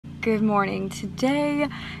Good morning. Today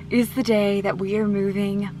is the day that we are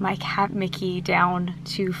moving my cat Mickey down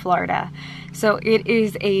to Florida. So it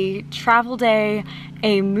is a travel day,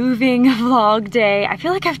 a moving vlog day. I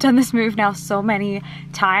feel like I've done this move now so many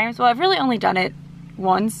times. Well, I've really only done it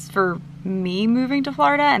once for me moving to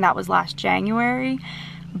Florida, and that was last January.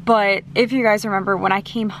 But if you guys remember, when I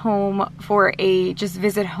came home for a just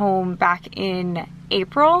visit home back in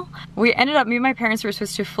April, me and my parents were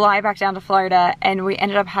supposed to fly back down to Florida, and we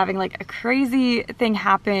ended up having like a crazy thing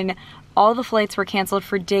happen. All the flights were canceled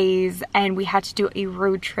for days, and we had to do a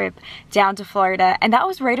road trip down to Florida. And that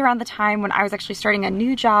was right around the time when I was actually starting a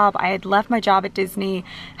new job. I had left my job at Disney,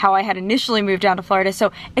 how I had initially moved down to Florida.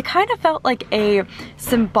 So it kind of felt like a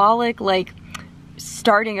symbolic, like,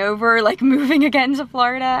 starting over, like moving again to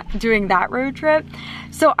Florida, doing that road trip.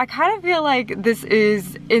 So I kind of feel like this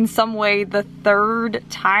is in some way the third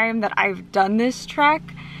time that I've done this trek.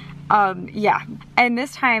 Yeah, and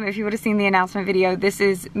this time, if you would have seen the announcement video, this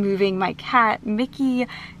is moving my cat Mickey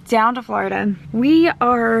down to Florida. We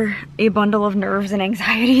are a bundle of nerves and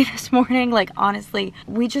anxiety this morning. Like, honestly,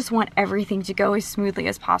 we just want everything to go as smoothly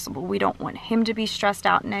as possible. We don't want him to be stressed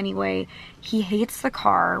out in any way. He hates the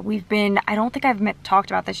car. I don't think I've talked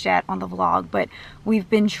about this yet on the vlog, but we've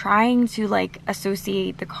been trying to like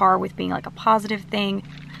associate the car with being like a positive thing.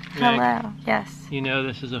 Meg, hello, yes. You know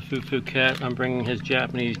this is a Fufu cat. I'm bringing his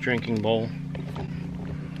Japanese drinking bowl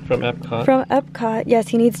from Epcot. From Epcot, yes,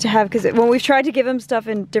 he needs to have, because when we've tried to give him stuff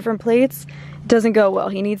in different plates, it doesn't go well.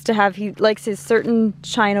 He needs to have, he likes his certain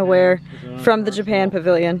Chinaware from the Japan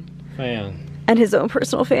Pavilion. Fan. And his own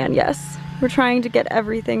personal fan, yes. We're trying to get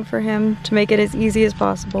everything for him to make it as easy as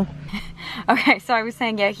possible. Okay, so I was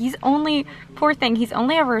saying, yeah, poor thing, he's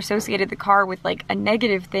only ever associated the car with like a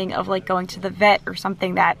negative thing of like going to the vet or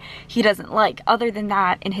something that he doesn't like. Other than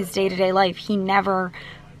that, in his day-to-day life, he never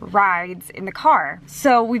rides in the car.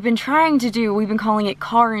 So we've been calling it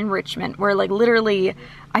car enrichment, where like literally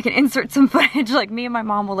I can insert some footage, like me and my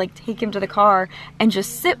mom will like take him to the car and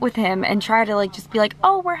just sit with him and try to like just be like,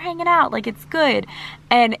 oh, we're hanging out, like it's good.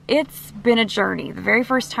 And it's been a journey. The very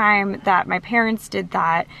first time that my parents did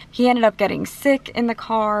that, he ended up getting sick in the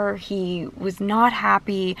car. He was not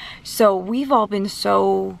happy. So we've all been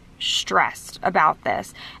so stressed about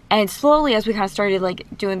this, and slowly as we kind of started like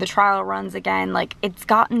doing the trial runs again, like it's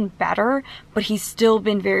gotten better, but he's still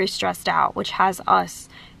been very stressed out, which has us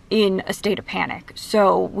in a state of panic.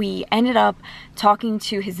 So we ended up talking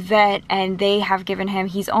to his vet, and they have given him,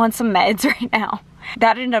 he's on some meds right now.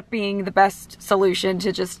 That ended up being the best solution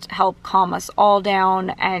to just help calm us all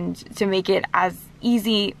down and to make it as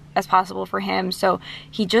easy as possible for him. So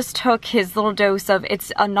he just took his little dose of,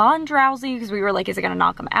 it's a non-drowsy, because we were like, is it gonna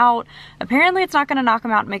knock him out? Apparently it's not gonna knock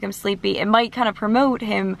him out and make him sleepy. It might kind of promote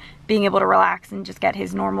him being able to relax and just get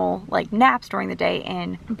his normal like naps during the day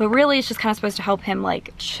in, but really it's just kind of supposed to help him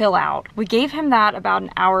like chill out. We gave him that about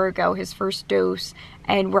an hour ago, his first dose,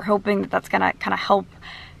 and we're hoping that that's gonna kind of help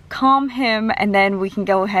calm him, and then we can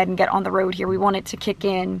go ahead and get on the road here. We want it to kick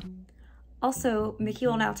in. Also, Mickey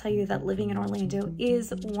will now tell you that living in Orlando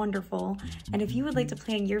is wonderful, and if you would like to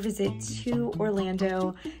plan your visit to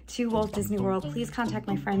Orlando, to Walt Disney World, please contact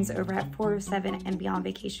my friends over at 407 and Beyond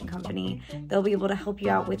Vacation Company. They'll be able to help you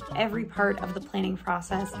out with every part of the planning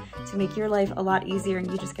process to make your life a lot easier,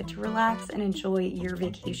 and you just get to relax and enjoy your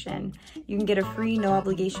vacation. You can get a free, no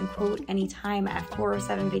obligation quote anytime at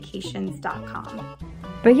 407vacations.com.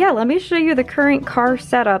 But yeah, let me show you the current car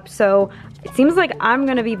setup. So it seems like I'm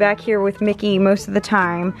gonna be back here with Mickey most of the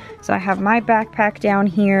time. So I have my backpack down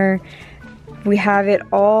here. We have it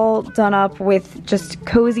all done up with just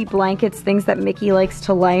cozy blankets, things that Mickey likes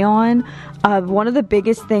to lay on. One of the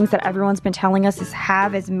biggest things that everyone's been telling us is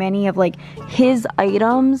have as many of like his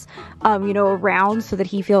items, you know, around so that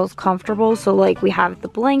he feels comfortable. So like we have the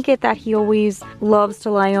blanket that he always loves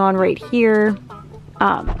to lay on right here.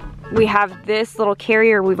 We have this little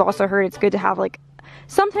carrier. We've also heard it's good to have like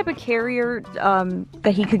some type of carrier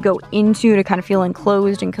that he could go into to kind of feel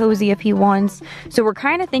enclosed and cozy if he wants. So we're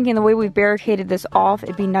kind of thinking the way we've barricaded this off,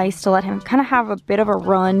 it'd be nice to let him kind of have a bit of a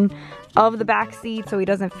run of the back seat so he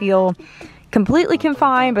doesn't feel completely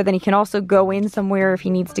confined, but then he can also go in somewhere if he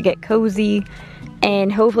needs to get cozy.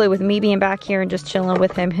 And hopefully with me being back here and just chilling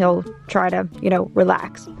with him, he'll try to, you know,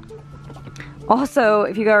 relax. Also,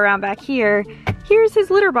 if you go around back here, here's his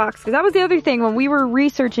litter box, because that was the other thing when we were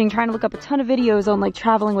researching, trying to look up a ton of videos on like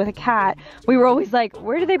traveling with a cat, we were always like,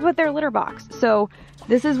 where do they put their litter box? So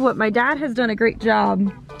this is what my dad has done a great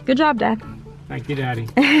job. Good job, Dad. Thank you, Daddy.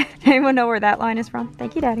 Anyone know where that line is from?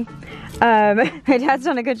 Thank you, Daddy. My dad's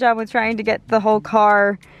done a good job with trying to get the whole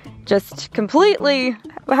car just completely,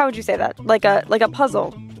 how would you say that? Like a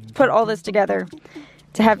puzzle. Put all this together.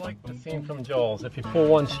 to have like the scene from Jaws. If you pull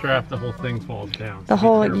one strap, the whole thing falls down. the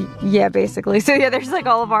whole, yeah, basically. So yeah, there's like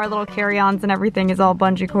all of our little carry-ons and everything is all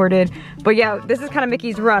bungee corded. But yeah, this is kind of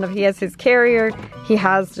Mickey's run. He has his carrier, he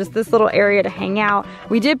has just this little area to hang out.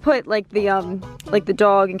 We did put like the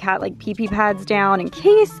dog and cat like pee-pee pads down in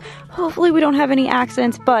case, hopefully we don't have any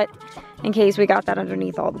accidents, but in case we got that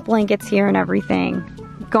underneath all the blankets here and everything.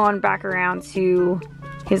 Gone back around to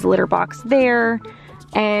his litter box there.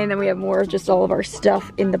 And then we have more of just all of our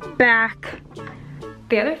stuff in the back.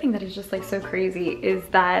 The other thing that is just like so crazy is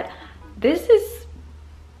that this is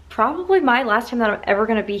probably my last time that I'm ever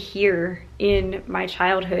gonna be here in my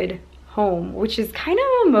childhood home, which is kind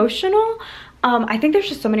of emotional. I think there's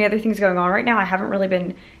just so many other things going on right now. I haven't really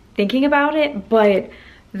been thinking about it, but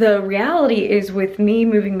the reality is with me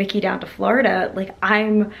moving Mickey down to Florida, like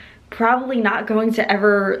I'm probably not going to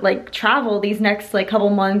ever like travel these next like couple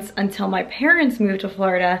months until my parents move to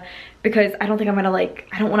Florida, because I don't think I'm gonna like,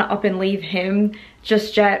 I don't want to up and leave him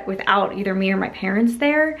just yet without either me or my parents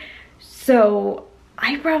there. So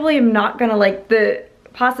I probably am not gonna, like, the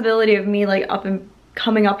possibility of me like up and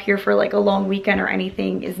coming up here for like a long weekend or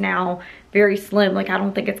anything is now very slim. Like I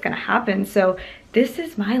don't think it's gonna happen. So this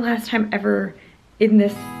is my last time ever in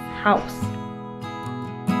this house.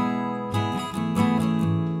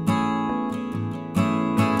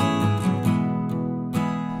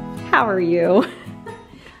 How are you?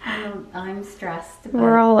 I'm stressed.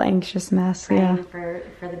 We're all anxious mess, yeah. For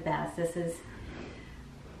the best.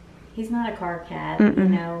 He's not a car cat, Mm-mm. you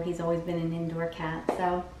know. He's always been an indoor cat,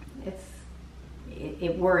 so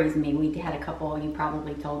it worries me. We had a couple, you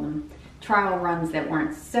probably told them, trial runs that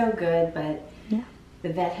weren't so good, but yeah. The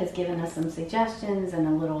vet has given us some suggestions and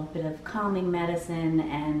a little bit of calming medicine,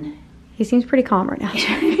 and he seems pretty calm right now.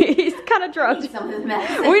 He's kind of drugged. We need some of the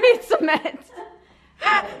medicine. We need some meds.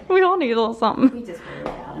 We all need a little something. We just worry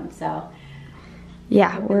about him, so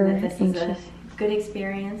yeah, we're this anxious. is a good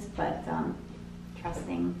experience, but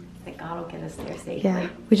trusting that God will get us there safely. Yeah,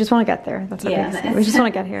 we just want to get there. That's what we just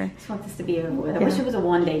want to get here. Just want this to be over with. I Yeah. wish it was a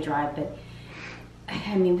one-day drive, but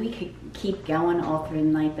I mean, we could keep going all through the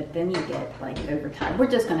night, but then you get like overtime. We're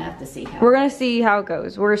just gonna have to see how. We're gonna see how it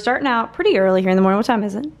goes. We're starting out pretty early here in the morning. What time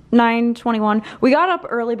is it? 9:21. We got up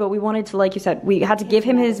early, but we wanted to, like you said, we had to give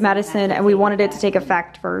him his medicine, and we wanted it to take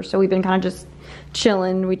effect first. So we've been kind of just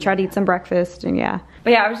chilling. We tried to eat some breakfast, and yeah.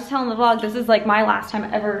 But yeah, I was just telling the vlog, this is like my last time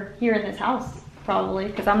ever here in this house, probably,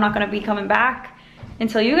 because I'm not gonna be coming back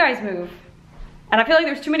until you guys move. And I feel like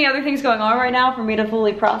there's too many other things going on right now for me to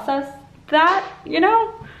fully process that, you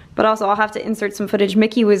know? But also I'll have to insert some footage.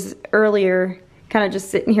 Mickey was earlier kind of just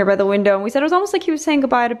sitting here by the window, and we said it was almost like he was saying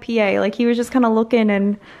goodbye to PA. Like he was just kind of looking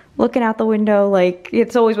out the window. Like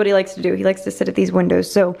it's always what he likes to do. He likes to sit at these windows.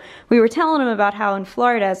 So we were telling him about how in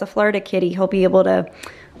Florida, as a Florida kitty, he'll be able to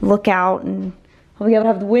look out and he'll be able to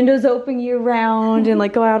have the windows open year round and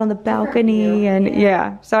like go out on the balcony and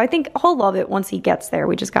yeah. So I think he'll love it once he gets there.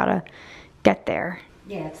 We just gotta get there.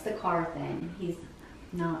 Yeah, it's the car thing. He's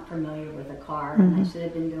not familiar with a car, and I should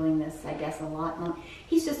have been doing this, I guess, a lot more.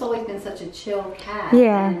 He's just always been such a chill cat.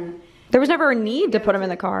 Yeah. And there was never a need to put him in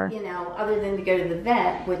the car. You know, other than to go to the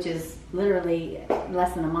vet, which is literally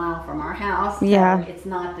less than a mile from our house. So yeah. It's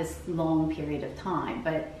not this long period of time,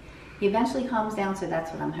 but he eventually calms down, so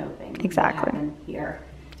that's what I'm hoping. Exactly. Will happen here,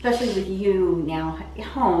 especially with you now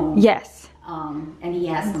home. Yes. And he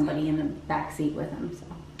has somebody in the back seat with him, so.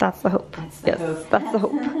 That's the hope. That's the hope. That's the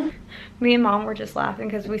hope. Me and Mom were just laughing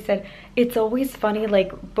because we said it's always funny,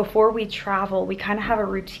 like before we travel, we kind of have a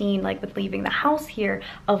routine, like with leaving the house here,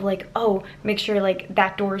 of like, oh, make sure like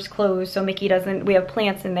that door's closed so Mickey doesn't, we have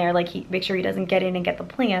plants in there, like make sure he doesn't get in and get the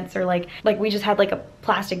plants, or like we just had like a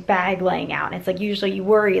plastic bag laying out, and it's like usually you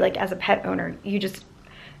worry, like as a pet owner, you just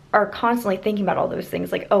are constantly thinking about all those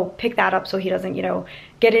things, like, oh, pick that up so he doesn't, you know,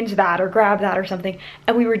 get into that or grab that or something.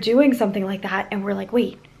 And we were doing something like that, and we're like,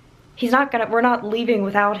 wait, he's not gonna, we're not leaving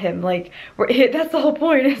without him. Like, that's the whole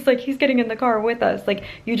point. It's like he's getting in the car with us. Like,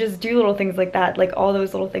 you just do little things like that. Like, all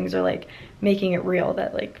those little things are like making it real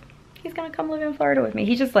that like he's gonna come live in Florida with me.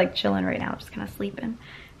 He's just like chilling right now, just kind of sleeping.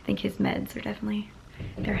 I think his meds are definitely,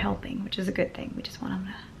 they're helping, which is a good thing. We just want him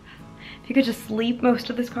to, if he could just sleep most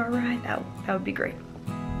of this car ride, that would be great.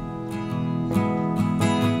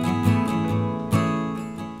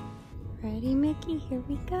 Ready, Mickey? Here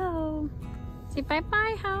we go. Say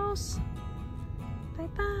bye-bye, house.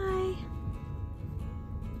 Bye-bye.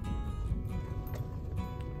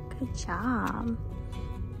 Good job.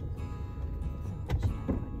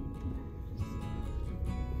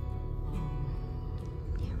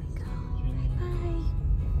 Here we go. Bye-bye.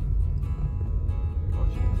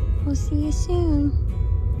 We'll see you soon.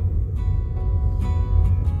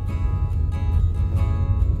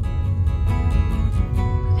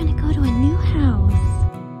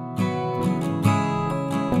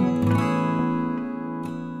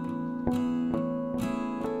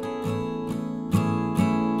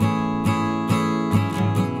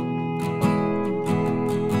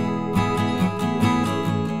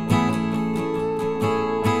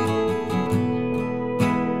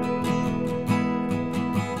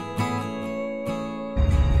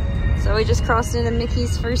 just crossed into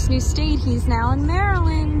Mickey's first new state. He's now in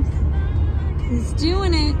Maryland. He's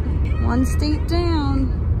doing it. One state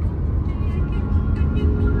down.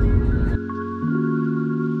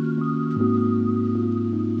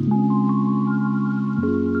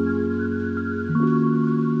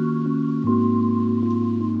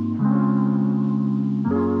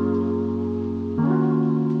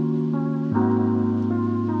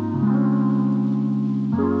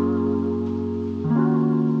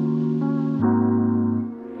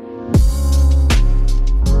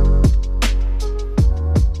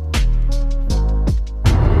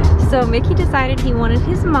 So Mickey decided he wanted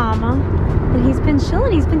his mama, and he's been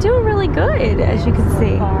chilling. He's been doing really good, as you can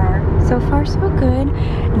see. So far, so good.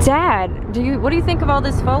 Dad, what do you think of all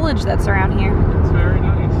this foliage that's around here? It's very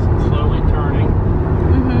nice. It's slowly turning.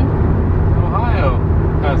 Mm-hmm. Ohio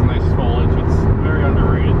has nice foliage. It's very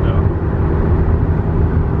underrated, though.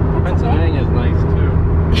 Pennsylvania is nice, too.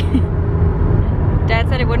 Dad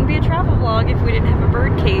said it wouldn't be a travel vlog if we didn't have a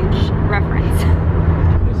birdcage reference.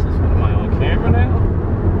 This is my own camera now?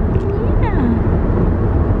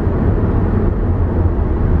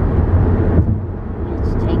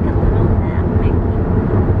 Let's take a little nap, Mickey.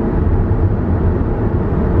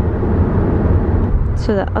 So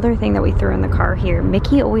the other thing that we threw in the car here,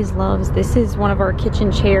 Mickey always loves, this is one of our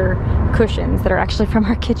kitchen chair cushions that are actually from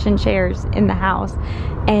our kitchen chairs in the house.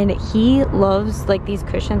 And he loves like these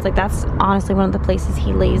cushions. Like that's honestly one of the places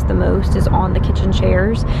he lays the most is on the kitchen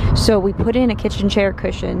chairs. So we put in a kitchen chair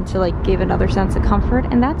cushion to like give another sense of comfort.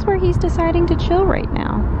 And that's where he's deciding to chill right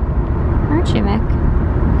now. Aren't you, Mick?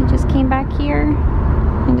 He just came back here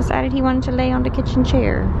and decided he wanted to lay on the kitchen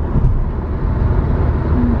chair.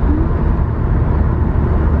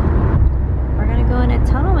 We're gonna go in a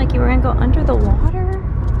tunnel, Mickey. We're gonna go under the water.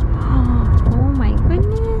 Oh my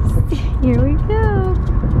goodness. Here we go.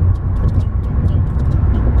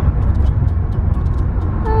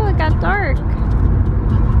 Oh, it got dark.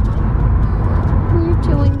 You're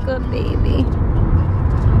doing good, baby.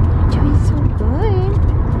 You're doing so good.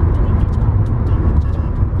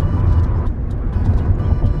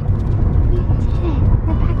 We did it.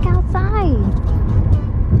 We're back outside.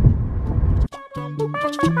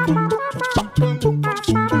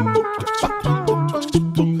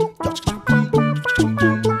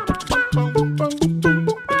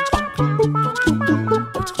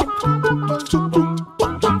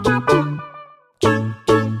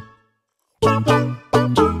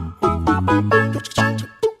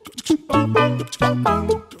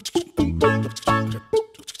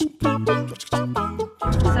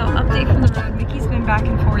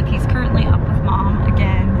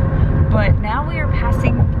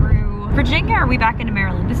 Virginia, or are we back into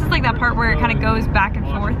Maryland? This is like that part where it kind of goes back and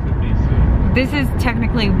forth. This is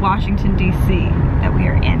technically Washington, D.C. that we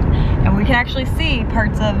are in. And we can actually see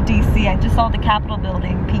parts of D.C. I just saw the Capitol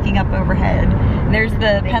building peeking up overhead. There's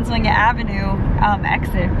the Pennsylvania Avenue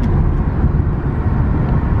exit.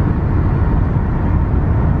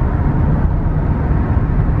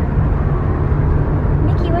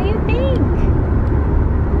 Mickey, what do you think?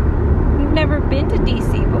 You've never been to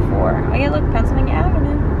D.C. before. Oh yeah, look, Pennsylvania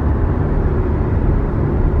Avenue.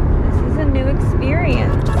 A new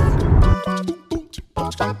experience.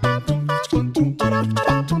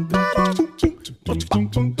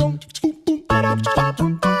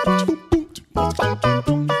 Once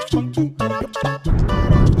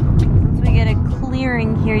we get a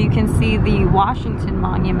clearing here, you can see the Washington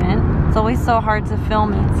Monument. It's always so hard to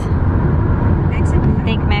film it.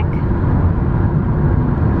 Think, Mick.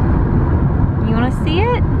 You want to see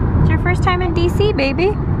it? It's your first time in DC,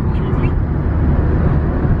 baby.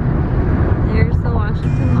 There's the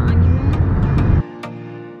Washington Monument.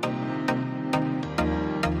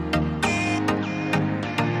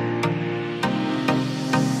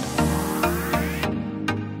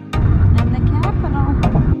 And the Capitol.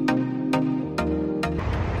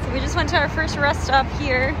 So we just went to our first rest stop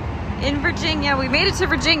here in Virginia. We made it to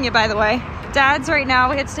Virginia, by the way. Dad's right now,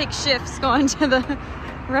 we had to take shifts going to the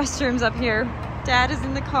restrooms up here. Dad is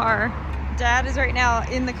in the car. Dad is right now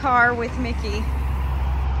in the car with Mickey.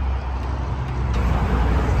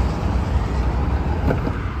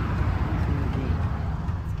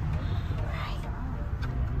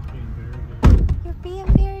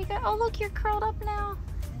 Oh look, you're curled up now.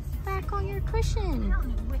 Back on your cushion.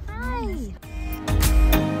 Hi.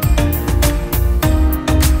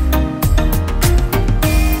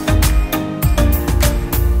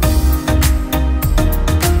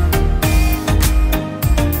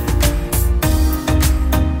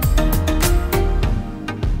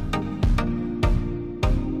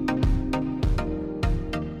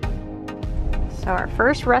 So our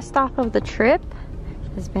first rest stop of the trip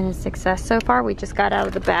has been a success so far. We just got out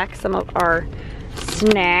of the back some of our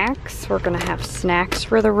snacks. We're gonna have snacks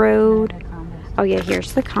for the road. Oh yeah,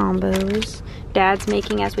 here's the combos. Dad's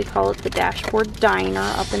making, as we call it, the dashboard diner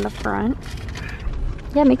up in the front.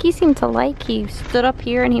 Yeah, Mickey seemed to like, he stood up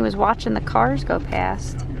here and he was watching the cars go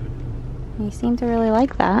past. He seemed to really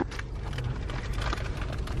like that.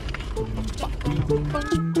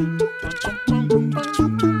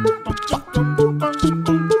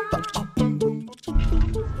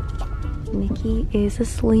 Mickey is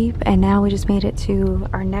asleep, and now we just made it to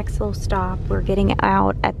our next little stop. We're getting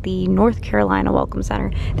out at the North Carolina Welcome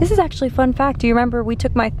Center. This is actually a fun fact. Do you remember we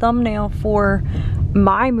took my thumbnail for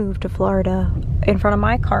my move to Florida in front of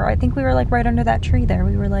my car? I think we were like right under that tree there.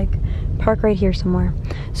 We were like park right here somewhere.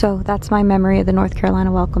 So that's my memory of the North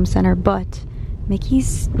Carolina Welcome Center. But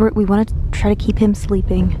Mickey's, we want to try to keep him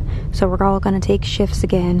sleeping. So we're all going to take shifts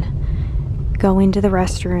again, go into the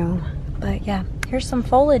restroom. But yeah, here's some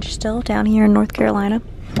foliage still down here in North Carolina.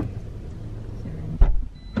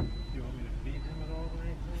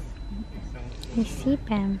 You sleep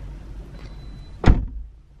him.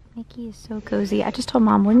 Mickey is so cozy. I just told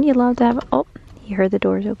Mom, wouldn't you love to have, oh, he heard the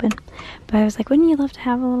doors open. But I was like, wouldn't you love to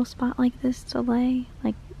have a little spot like this to lay?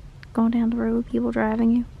 Like going down the road, people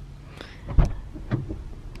driving you.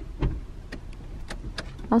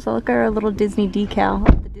 Also, look at our little Disney decal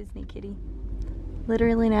of the Disney kitty.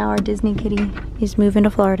 Literally now our Disney kitty is moving to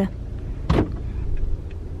Florida.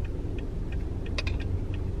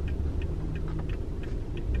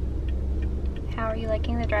 How are you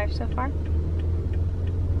liking the drive so far?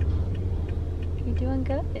 You're doing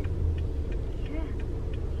good. Yeah.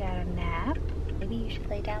 You had a nap. Maybe you should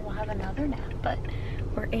lay down, we'll have another nap. But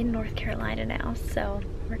we're in North Carolina now, so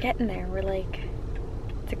we're getting there. We're like,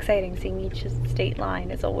 it's exciting seeing each state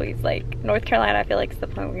line. Is always like, North Carolina I feel like is the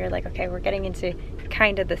point where you're like, okay, we're getting into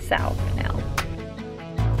kind of the South now.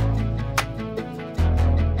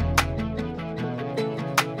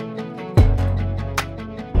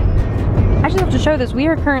 I just have to show this.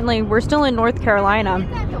 We're still in North Carolina.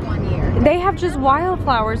 They have just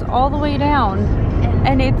wildflowers all the way down,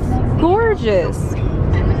 and it's gorgeous.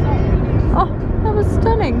 Oh, that was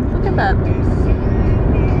stunning. Look at that.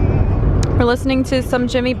 We're listening to some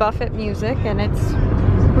Jimmy Buffett music, and it's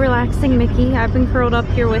relaxing Mickey. I've been curled up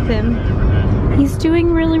here with him. He's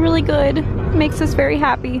doing really, really good. Makes us very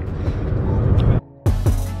happy.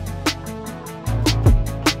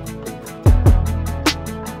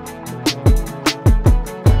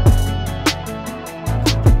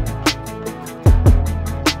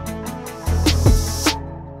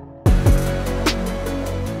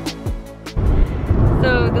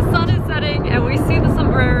 So the sun is setting and we see the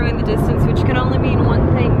sombrero in the distance, which can only mean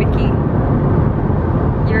one thing, Mickey.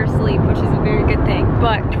 You're asleep, which is a very good thing.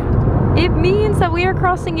 But it means that we are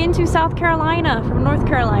crossing into South Carolina from North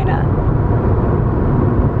Carolina.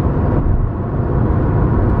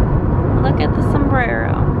 Look at the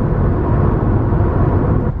sombrero.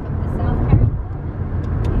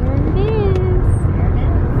 Here it is.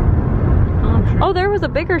 Oh, there was a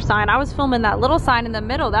bigger sign. I was filming that little sign in the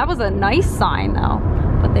middle. That was a nice sign though.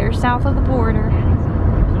 But they're south of the border.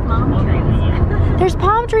 Palm trees. There's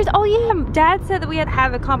palm trees. Oh yeah, Dad said that we had to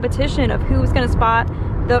have a competition of who was gonna spot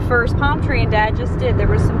the first palm tree, and Dad just did. There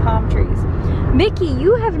was some palm trees. Mickey,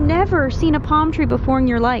 you have never seen a palm tree before in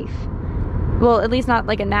your life. Well, at least not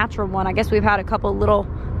like a natural one. I guess we've had a couple little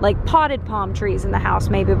like potted palm trees in the house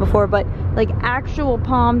maybe before, but like actual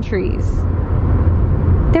palm trees.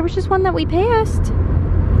 There was just one that we passed.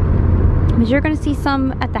 But you're gonna see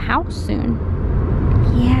some at the house soon.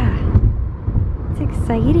 Yeah, it's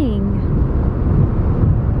exciting.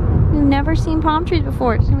 We've never seen palm trees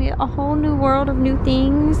before. It's gonna be a whole new world of new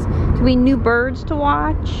things. It's gonna be new birds to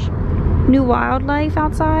watch, new wildlife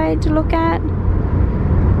outside to look at.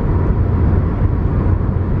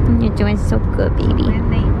 You're doing so good, baby.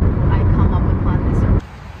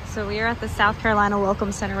 So we are at the South Carolina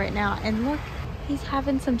Welcome Center right now, and look, he's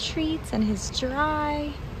having some treats and he's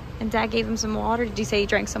dry. And Dad gave him some water. Did you say he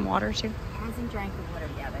drank some water too? He hasn't drank the water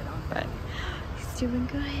yet, I don't. But he's doing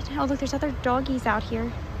good. Oh look, there's other doggies out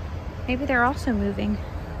here. Maybe they're also moving.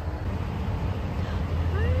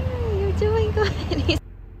 Hi, you're doing good. Okay,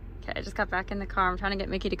 I just got back in the car. I'm trying to get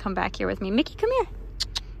Mickey to come back here with me. Mickey, come here.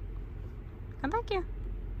 Come back here.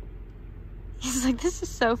 He's like, this is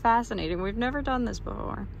so fascinating. We've never done this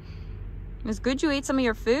before. It was good you ate some of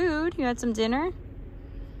your food. You had some dinner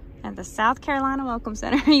at the South Carolina Welcome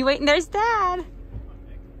Center. Are you waiting? There's Dad.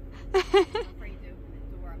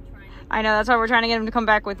 I know, that's why we're trying to get him to come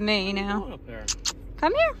back with me now.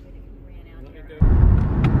 Come here.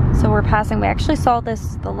 So we're passing, we actually saw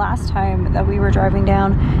this the last time that we were driving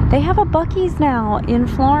down. They have a Buc-ee's now in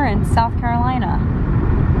Florence, South Carolina.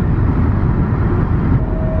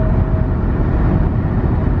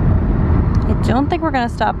 I don't think we're gonna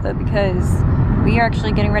stop though, because we are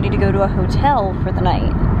actually getting ready to go to a hotel for the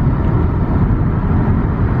night.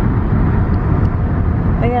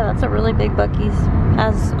 But yeah, that's a really big Buc-ee's,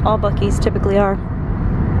 as all Buc-ee's typically are.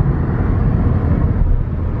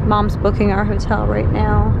 Mom's booking our hotel right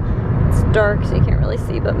now. It's dark, so you can't really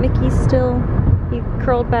see, but Mickey's still, he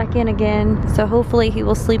curled back in again. So hopefully he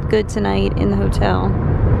will sleep good tonight in the hotel.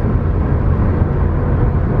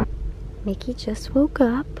 Mickey just woke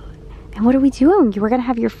up. And what are we doing? We're gonna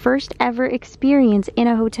have your first ever experience in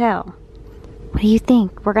a hotel. What do you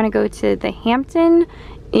think? We're gonna go to the Hampton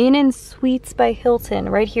Inn and Suites by Hilton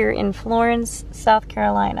right here in Florence, South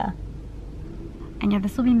Carolina. And yeah,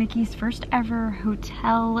 this will be Mickey's first ever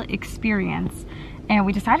hotel experience. And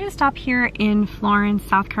we decided to stop here in Florence,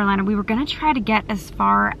 South Carolina. We were gonna try to get as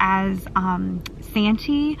far as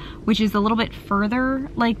Santee, which is a little bit further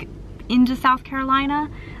like into South Carolina.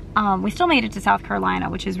 We still made it to South Carolina,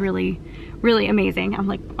 which is really, really amazing. I'm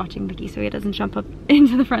like watching Mickey so he doesn't jump up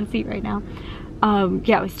into the front seat right now.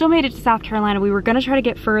 Yeah, we still made it to South Carolina. We were gonna try to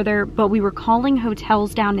get further, but we were calling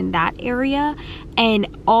hotels down in that area and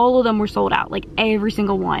all of them were sold out, like every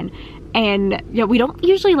single one. And yeah, we don't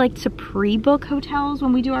usually like to pre-book hotels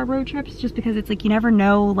when we do our road trips, just because it's like you never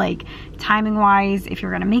know, like timing wise, if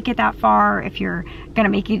you're gonna make it that far, if you're gonna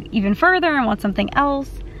make it even further and want something else.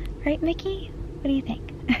 Right, Mickey? What do you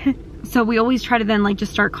think? So we always try to then like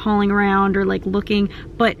just start calling around or like looking,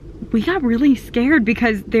 but we got really scared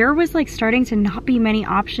because there was like starting to not be many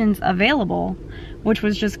options available, which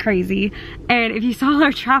was just crazy. And if you saw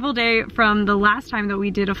our travel day from the last time that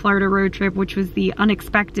we did a Florida road trip, which was the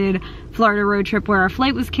unexpected Florida road trip where our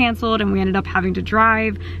flight was canceled and we ended up having to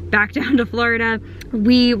drive back down to Florida,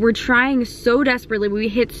 we were trying so desperately. We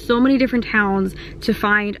hit so many different towns to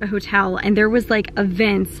find a hotel, and there was like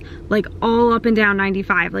events like all up and down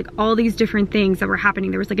 95, like all these different things that were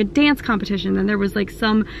happening. There was like a dance competition, then there was like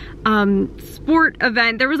some sport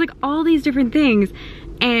event. There was like all these different things.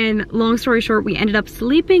 And long story short, we ended up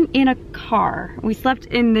sleeping in a car. We slept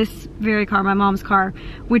in this very car, my mom's car,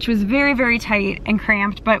 which was very, very tight and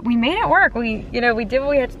cramped, but we made it work. We did what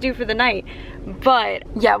we had to do for the night. But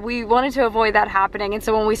yeah, we wanted to avoid that happening. And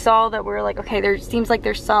so when we saw that, we were like, okay, there seems like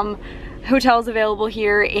there's some hotels available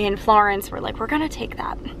here in Florence. We're like, we're gonna take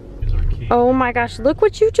that. Oh my gosh, look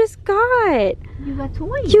what you just got. You got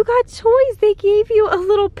toys. You got toys. They gave you a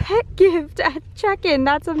little pet gift at check-in.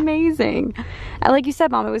 That's amazing. And like you said,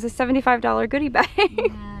 Mom, it was a $75 goodie bag.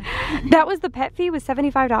 Yeah. That was the pet fee, was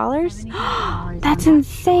 $75? $75. That's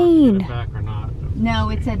insane. Back or not. No,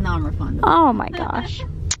 it said non-refundable. Oh my gosh.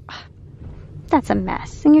 That's a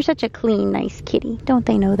mess. And you're such a clean, nice kitty. Don't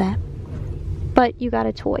they know that? But you got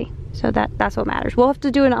a toy. So that's what matters. We'll have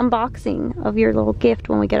to do an unboxing of your little gift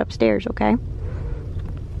when we get upstairs, okay?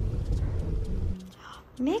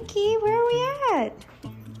 Mickey, where are we at?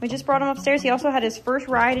 We just brought him upstairs. He also had his first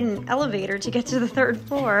ride in an elevator to get to the 3rd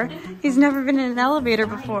floor. He's never been in an elevator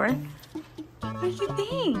before. What do you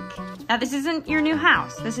think? Now, this isn't your new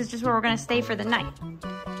house. This is just where we're gonna stay for the night.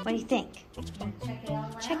 What do you think?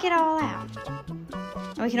 Check it all out.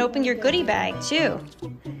 And we can open your goodie bag, too.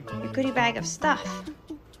 Your goodie bag of stuff.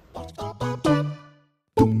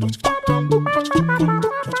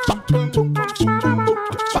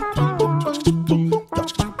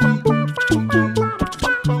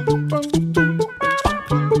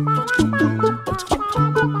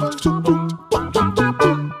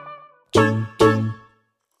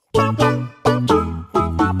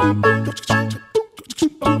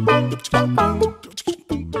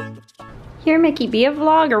 Here, Mickey, be a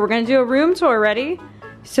vlogger. We're gonna do a room tour. Ready?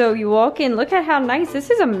 So you walk in, look at how nice. This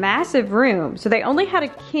is a massive room. So they only had a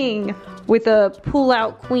king with a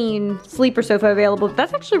pull-out queen sleeper sofa available. But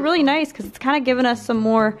that's actually really nice because it's kind of giving us some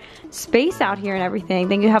more space out here and everything.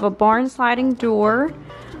 Then you have a barn sliding door.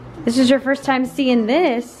 This is your first time seeing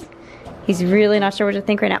this. He's really not sure what to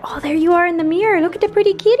think right now. Oh, there you are in the mirror. Look at the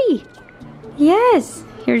pretty kitty. Yes,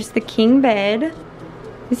 here's the king bed.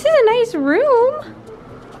 This is a nice room.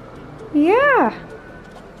 Yeah.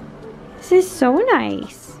 This is so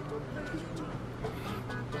nice.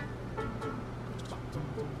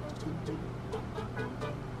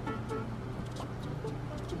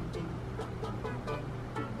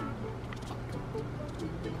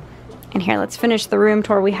 And here, let's finish the room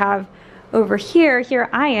tour we have over here. Here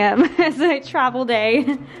I am as a travel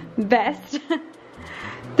day best.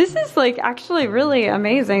 This is like actually really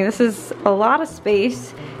amazing. This is a lot of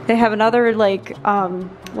space. They have another like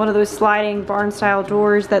one of those sliding barn style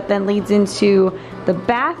doors that then leads into the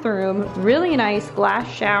bathroom. Really nice glass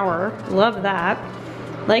shower, love that.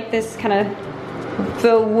 Like this kind of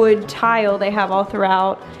faux wood tile they have all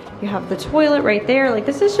throughout. You have the toilet right there. Like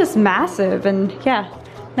this is just massive, and yeah,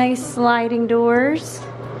 nice sliding doors.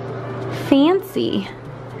 Fancy.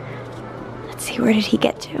 Let's see, where did he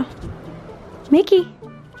get to? Mickey.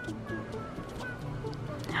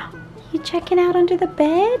 You checking out under the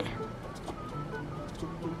bed?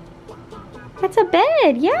 That's a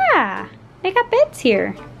bed, yeah. They got beds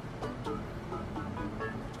here.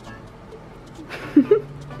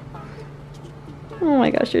 Oh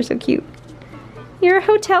my gosh, you're so cute. You're a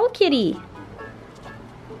hotel kitty.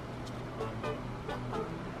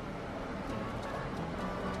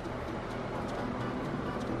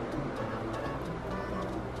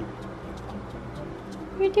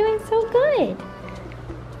 You're doing so good.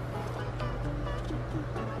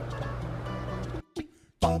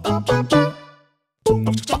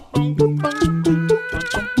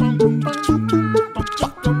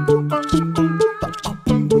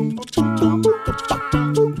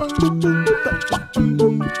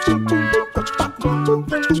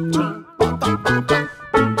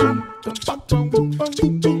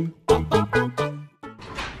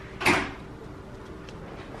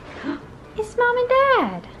 It's Mom and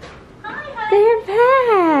Dad. Hi, They're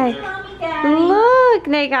back. Mommy, Daddy. Look,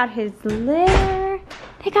 they got his litter.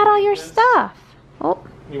 They got all your stuff. Oh,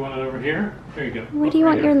 You want it over here? There you go. where do you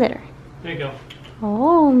want your litter? There you go.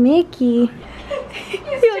 Oh, Mickey. He's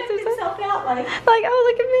checked himself out like, oh,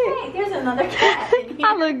 look at me. hey, there's another cat in here.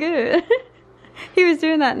 I look good. He was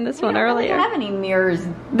doing that in this one We don't really earlier. have any mirrors.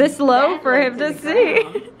 This low that for low him to to the see.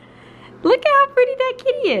 ground. Look at how pretty that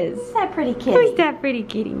kitty is. Who's that pretty kitty? Who's that pretty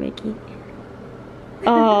kitty, Mickey?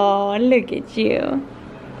 Oh, look at you.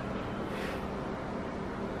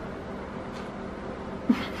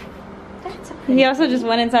 That's a pretty He also just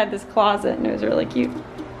went inside this closet and it was really cute.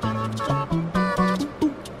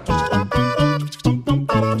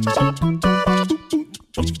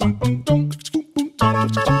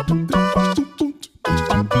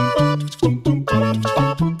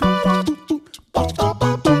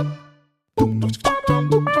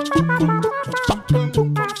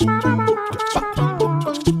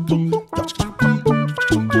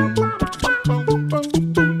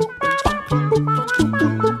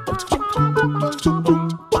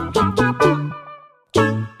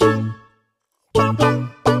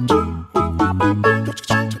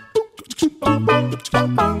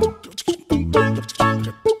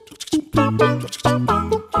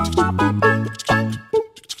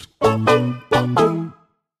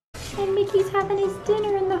 And Mickey's having his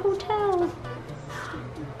dinner in the hotel.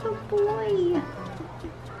 Good boy.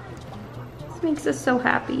 This makes us so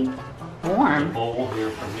happy. warm. Bowl here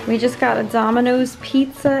from you. We just got a Domino's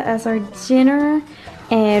pizza as our dinner,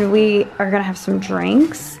 and we are gonna have some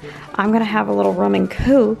drinks. I'm gonna have a little rum and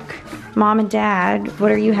coke. Mom and Dad,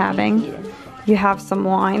 what are you having? You have some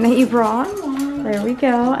wine that you brought. There we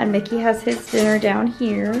go. And Mickey has his dinner down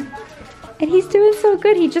here. And he's doing so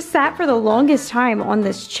good. He just sat for the longest time on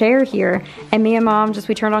this chair here. And me and Mom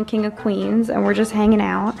we turned on King of Queens and we're just hanging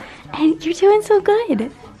out. And you're doing so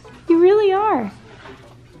good. You really are.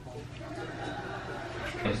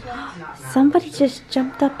 Somebody just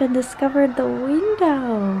jumped up and discovered the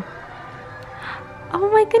window. Oh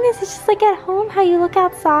my goodness, it's just like at home how you look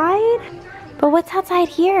outside. But what's outside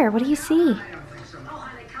here? What do you see?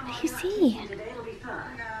 What do you see?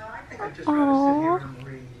 Aww.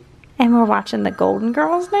 And we're watching the Golden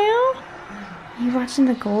Girls now? Are you watching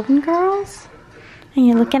the Golden Girls? And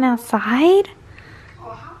you're looking outside? Oh,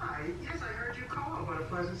 hi. Yes, I heard you call. What a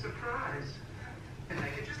pleasant surprise.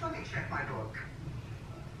 Just let me check my book.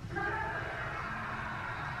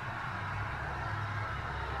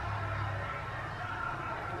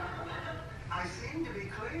 I seem to be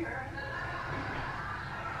clear.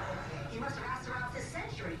 You must have asked throughout this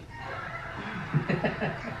century.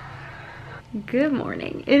 Good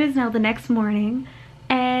morning. It is now the next morning,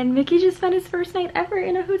 and Mickey just spent his first night ever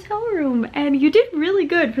in a hotel room, and you did really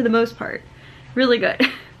good for the most part. Really good.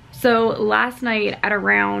 So last night at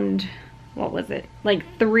around, what was it? Like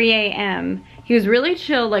 3 a.m. He was really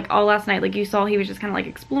chill like all last night. Like you saw, he was just kind of like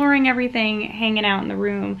exploring everything, hanging out in the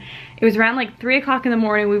room. It was around like 3 o'clock in the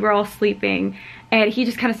morning. We were all sleeping, and he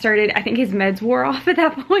just kind of started, I think his meds wore off at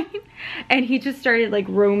that point, and he just started like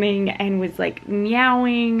roaming and was like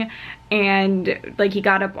meowing, and like he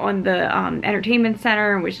got up on the entertainment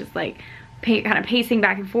center and was just like kind of pacing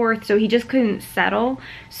back and forth. So he just couldn't settle.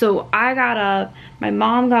 So I got up, my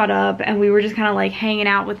mom got up, and we were just kind of like hanging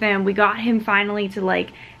out with him. We got him finally to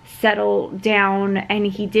like settle down, and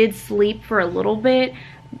he did sleep for a little bit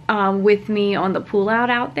with me on the pull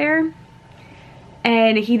out there.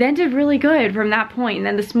 And he then did really good from that point. And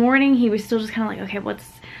then this morning he was still just kind of like, okay, what's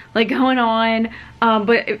like going on?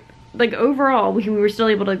 Like overall, we were still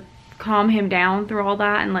able to calm him down through all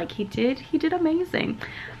that, and like he did amazing.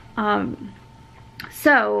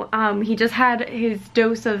 So he just had his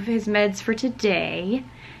dose of his meds for today,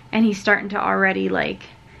 and he's starting to already like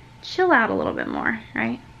chill out a little bit more,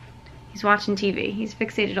 right? He's watching TV. He's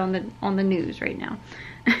fixated on the news right now.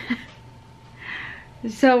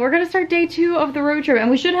 So we're gonna start day 2 of the road trip, and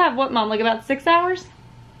we should have, what, Mom, like about 6 hours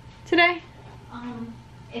today?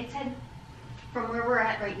 It said from where we're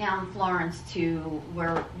at right now in Florence to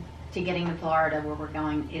getting to Florida, where we're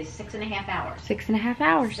going, is 6.5 hours. 6.5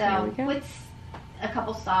 hours. So with a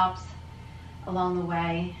couple stops along the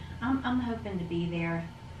way, I'm hoping to be there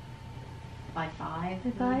by 5.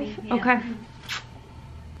 By 5? Yeah. Okay.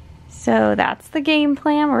 So that's the game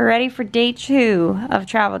plan. We're ready for day 2 of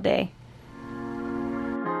travel day.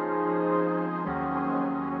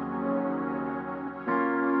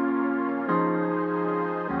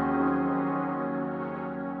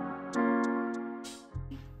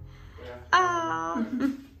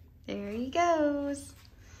 There he goes.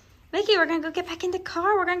 Mickey, we're gonna go get back in the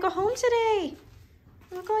car. We're gonna go home today.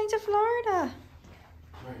 We're going to Florida.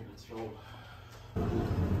 Alright, let's roll.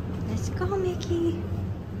 Let's go, Mickey.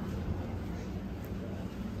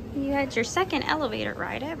 You had your second elevator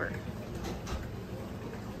ride ever.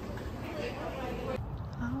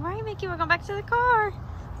 Alright, Mickey, we're going back to the car.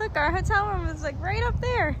 Look, our hotel room is like right up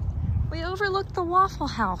there. We overlooked the Waffle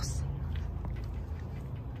House.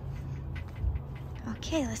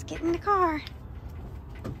 Okay, let's get in the car.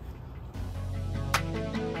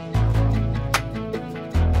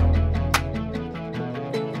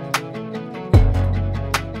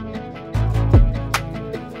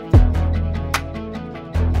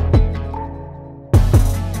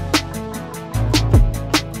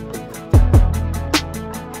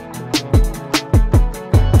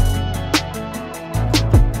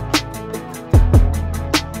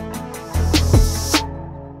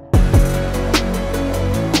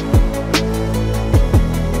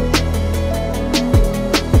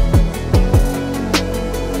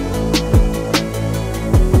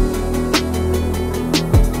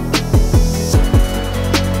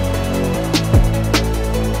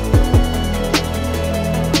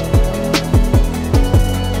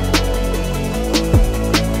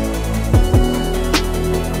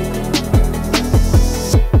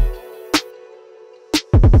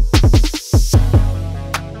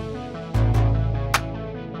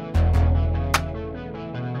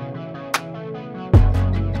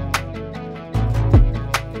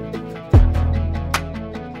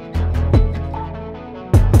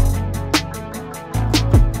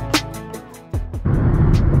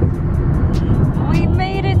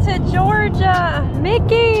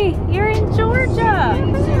 Mickey, you're in Georgia.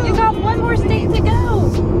 You got one more state to go.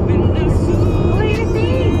 What do you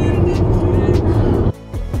think?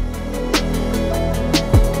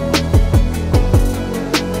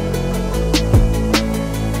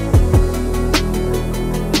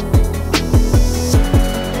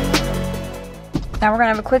 Now we're gonna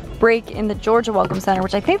have a quick break in the Georgia Welcome Center,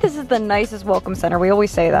 which I think this is the nicest welcome center. We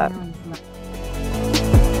always say that.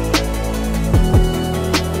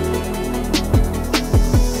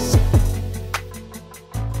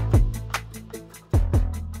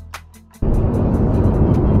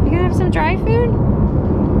 Dry food?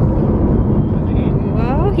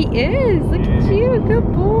 Whoa, he is. Look at you.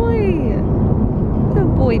 Good boy.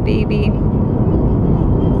 Good boy, baby.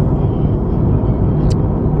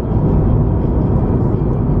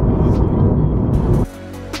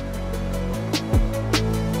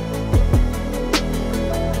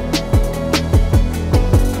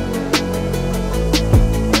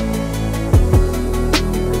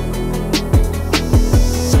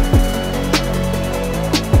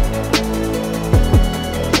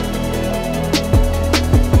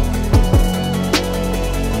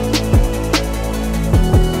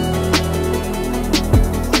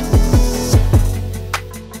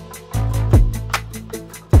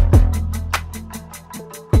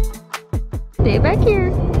 Stay back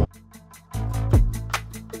here.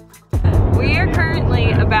 We are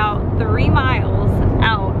currently about 3 miles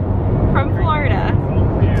out from Florida.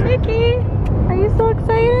 Mickey, are you so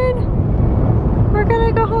excited? We're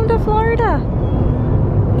gonna go home to Florida.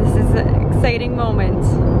 This is an exciting moment.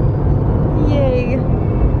 Yay.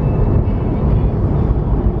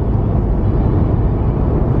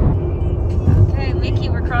 Okay, Mickey,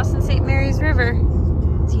 we're crossing St. Mary's River.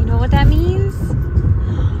 Do you know what that means?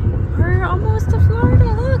 We're almost to Florida,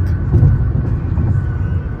 look.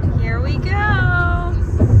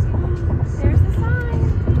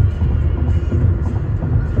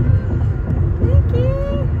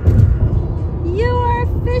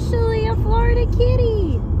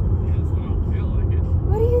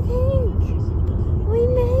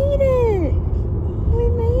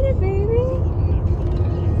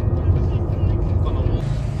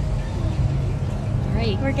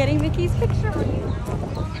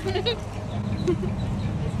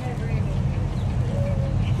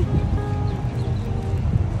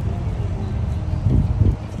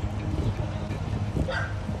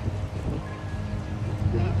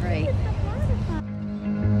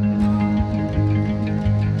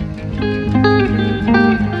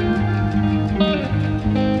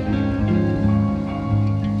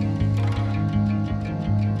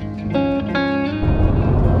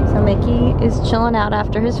 chilling out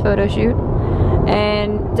after his photo shoot.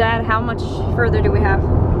 And Dad, how much further do we have?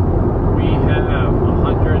 We have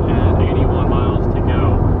 181 miles to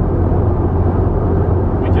go.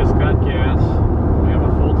 We just got gas. We have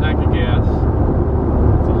a full tank of gas.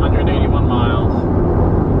 It's 181 miles.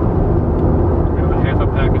 We have a half a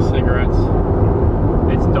pack of cigarettes.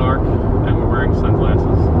 It's dark and we're wearing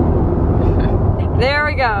sunglasses. There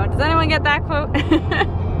we go. Does anyone get that quote?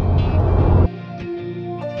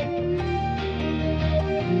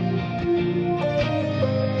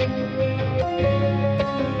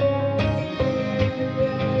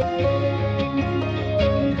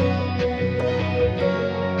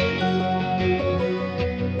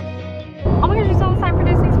 Oh my gosh, you saw the sign for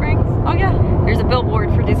Disney Springs? Oh yeah. There's a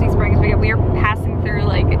billboard for Disney Springs. We are passing through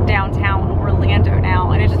like downtown Orlando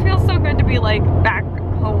now, and it just feels so good to be like back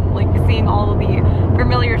home, like seeing all of the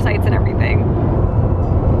familiar sights and everything.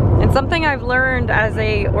 And something I've learned as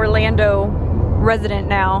a Orlando resident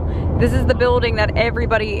now, this is the building that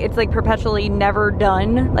everybody, it's like perpetually never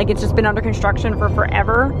done. Like it's just been under construction for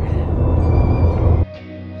forever.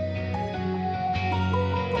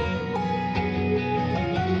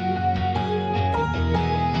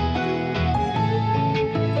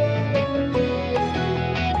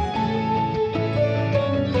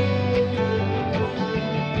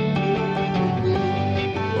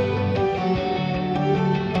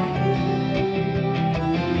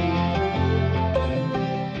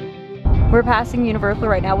 We're passing Universal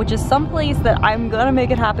right now, which is someplace that I'm gonna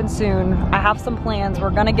make it happen soon. I have some plans. We're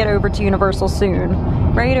gonna get over to Universal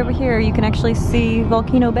soon. Right over here, you can actually see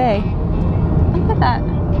Volcano Bay. Look at that.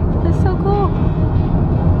 That's so cool.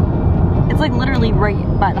 It's like literally right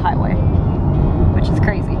by the highway, which is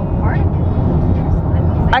crazy.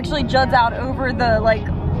 Actually, Judd's out over the like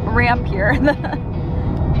ramp here. You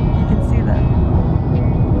can see that.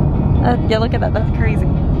 Yeah, look at that. That's crazy.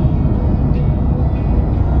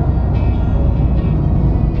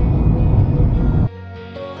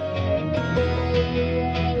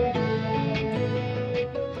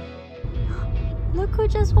 Look who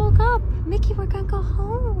just woke up. Mickey, we're gonna go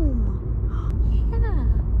home. Yeah.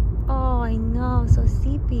 Oh, I know, so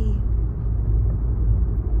sleepy.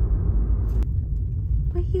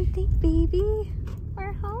 What do you think, baby?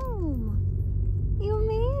 We're home. You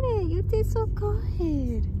made it. You did so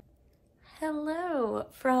good. Hello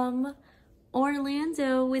from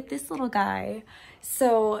Orlando with this little guy.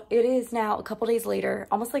 So it is now a couple days later,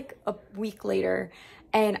 almost like a week later,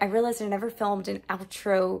 and I realized I never filmed an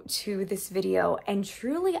outro to this video, and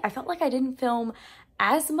truly I felt like I didn't film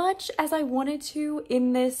as much as I wanted to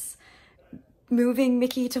in this moving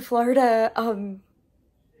Mickey to Florida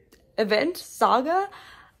event saga.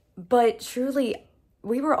 But truly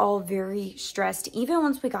we were all very stressed. Even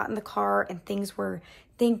once we got in the car and things were,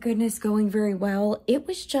 thank goodness, going very well, it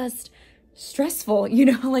was just stressful, you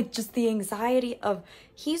know, like just the anxiety of,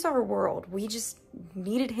 he's our world. We just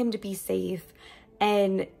needed him to be safe.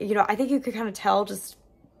 And, you know, I think you could kind of tell just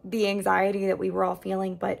the anxiety that we were all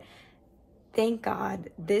feeling, but thank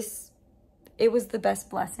God it was the best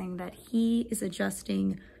blessing that he is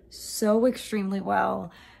adjusting so extremely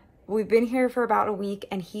well. We've been here for about a week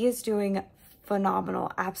and he is doing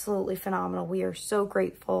phenomenal, absolutely phenomenal. We are so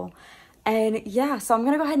grateful. And yeah, so I'm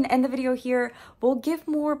gonna go ahead and end the video here. We'll give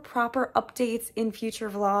more proper updates in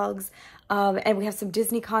future vlogs. And we have some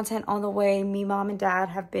Disney content on the way. Me, Mom, and Dad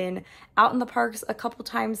have been out in the parks a couple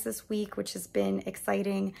times this week, which has been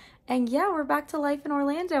exciting. And yeah, we're back to life in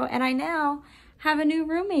Orlando. And I now have a new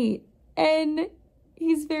roommate and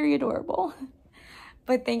he's very adorable.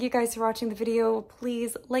 But thank you guys for watching the video.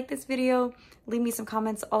 Please like this video, leave me some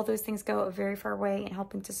comments. All those things go a very far way in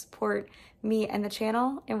helping to support me and the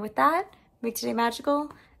channel. And with that, make today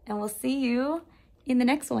magical, and we'll see you in the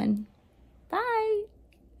next one.